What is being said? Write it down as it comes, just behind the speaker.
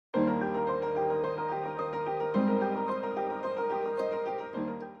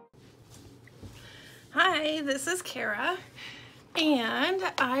Hi, this is Kara, and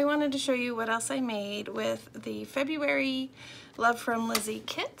I wanted to show you what else I made with the February Love From Lizi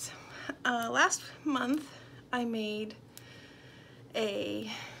kit. Last month I made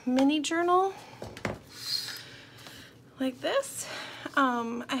a mini journal like this.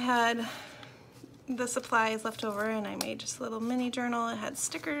 I had the supplies left over and I made just a little mini journal. It had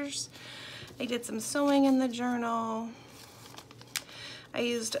stickers. I did some sewing in the journal. I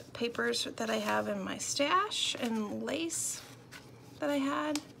used papers that I have in my stash and lace that I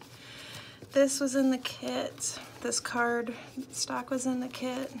had. This was in the kit. This card stock was in the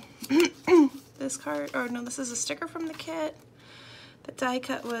kit. This card, or no, this is a sticker from the kit. The die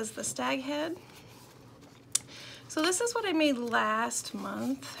cut was the stag head. So this is what I made last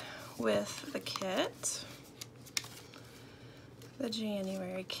month with the kit. The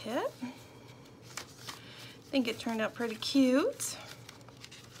January kit. I think it turned out pretty cute.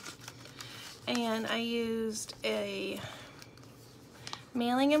 And I used a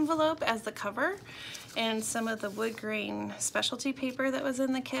mailing envelope as the cover and some of the wood grain specialty paper that was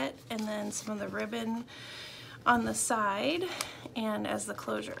in the kit, and then some of the ribbon on the side and as the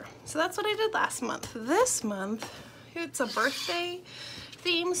closure. So that's what I did last month. This month it's a birthday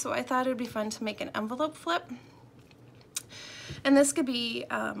theme, so I thought it would be fun to make an envelope flip. And this could be,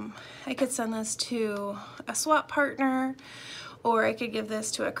 I could send this to a swap partner, or I could give this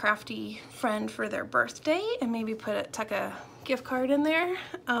to a crafty friend for their birthday and maybe tuck a gift card in there.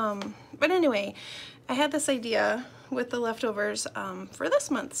 But anyway, I had this idea with the leftovers for this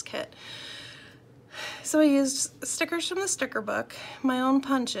month's kit. So I used stickers from the sticker book, my own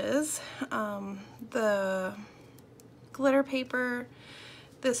punches, the glitter paper,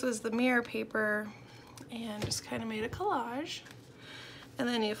 this was the mirror paper, and just kind of made a collage. And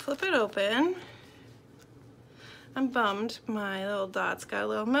then you flip it open. I'm bummed my little dots got a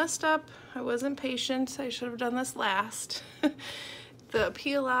little messed up. I wasn't patient. I should have done this last. The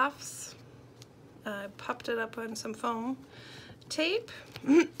peel-offs, I popped it up on some foam tape.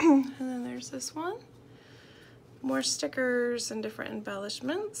 And then there's this one. More stickers and different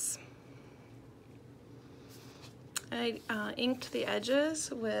embellishments. I inked the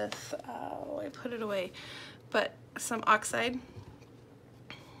edges with, I put it away, but some oxide.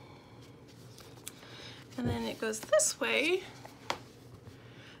 And then it goes this way,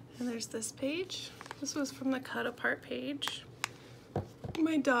 and there's this page. This was from the cut apart page.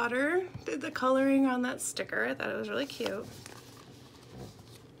 My daughter did the coloring on that sticker. I thought it was really cute.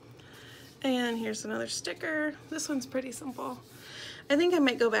 And here's another sticker. This one's pretty simple. I think I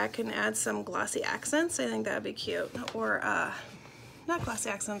might go back and add some glossy accents. I think that would be cute. Or, not glossy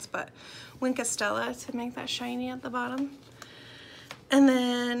accents, but Winkastella to make that shiny at the bottom. And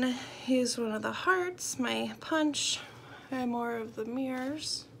then here's one of the hearts, my punch, and more of the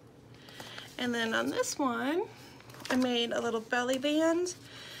mirrors. And then on this one, I made a little belly band,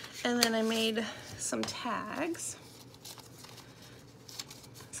 and then I made some tags.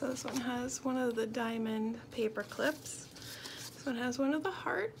 So this one has one of the diamond paper clips. This one has one of the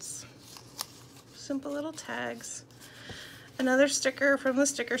hearts. Simple little tags. Another sticker from the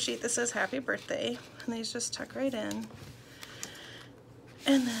sticker sheet that says happy birthday, and these just tuck right in.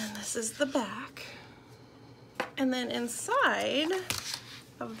 And then this is the back. And then inside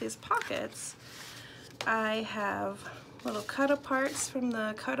of these pockets, I have little cut aparts from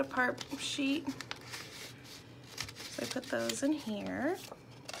the cut apart sheet. So I put those in here.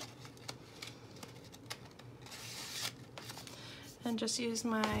 And just use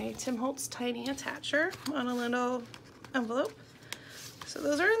my Tim Holtz tiny attacher on a little envelope. So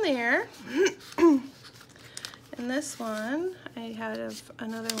those are in there. And this one, I have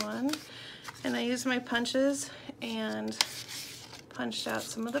another one, and I used my punches and punched out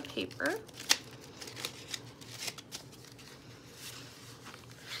some of the paper.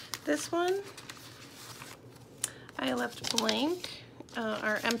 This one, I left blank,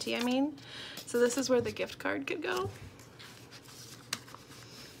 or empty, I mean. So this is where the gift card could go.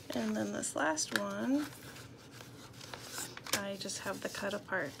 And then this last one, I just have the cut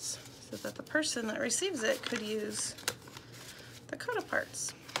aparts, so that the person that receives it could use the cut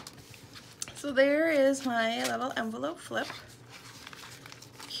aparts. So there is my little envelope flip.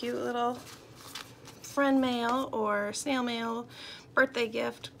 Cute little friend mail or snail mail birthday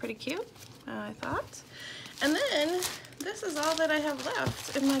gift. Pretty cute, I thought. And then this is all that I have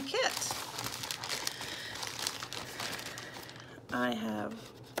left in my kit. I have,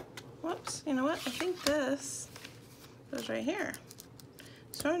 whoops, you know what? I think this goes right here.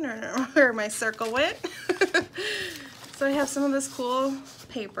 So I don't know where my circle went. So I have some of this cool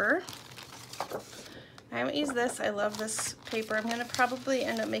paper. I haven't used this. I love this paper. I'm going to probably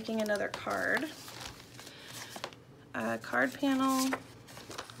end up making another card. a card panel,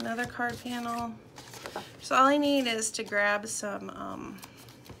 another card panel. So all I need is to grab some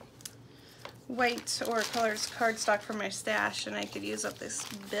white or colors cardstock from my stash, and I could use up these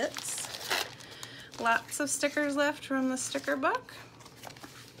bits. Lots of stickers left from the sticker book.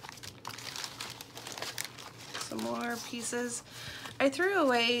 Some more pieces. I threw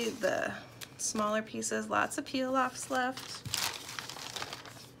away the smaller pieces, lots of peel-offs left.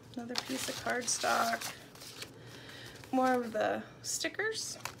 Another piece of cardstock. More of the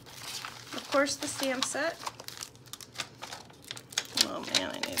stickers. Of course, the stamp set. Oh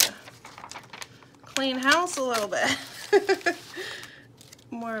man, I need to clean house a little bit.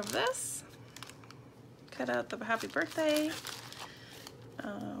 More of this. Cut out the happy birthday.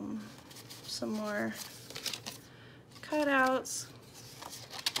 Some more cutouts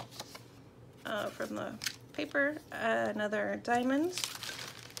from the paper. Another diamond.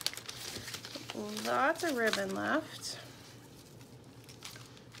 Lots of ribbon left.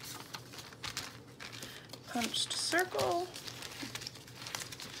 Punched circle.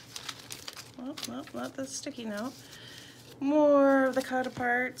 Oh, no, not the sticky note. More of the cut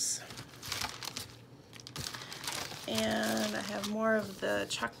parts. And I have more of the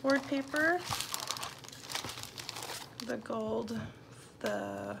chalkboard paper. The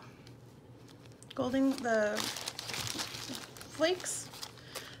flakes,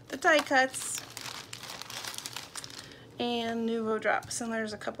 the die cuts, and Nouveau drops. And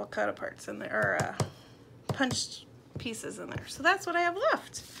there's a couple cut aparts in there, or punched pieces in there. So that's what I have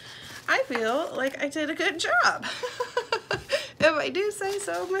left. I feel like I did a good job. If I do say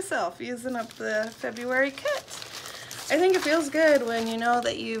so myself, using up the February kit. I think it feels good when you know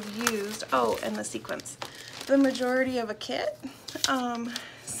that you've used, oh, and the sequins, the majority of a kit.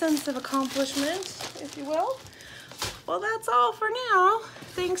 Sense of accomplishment, if you will. Well, that's all for now.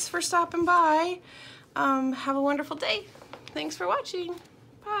 Thanks for stopping by. Have a wonderful day. Thanks for watching.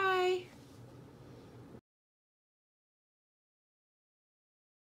 Bye.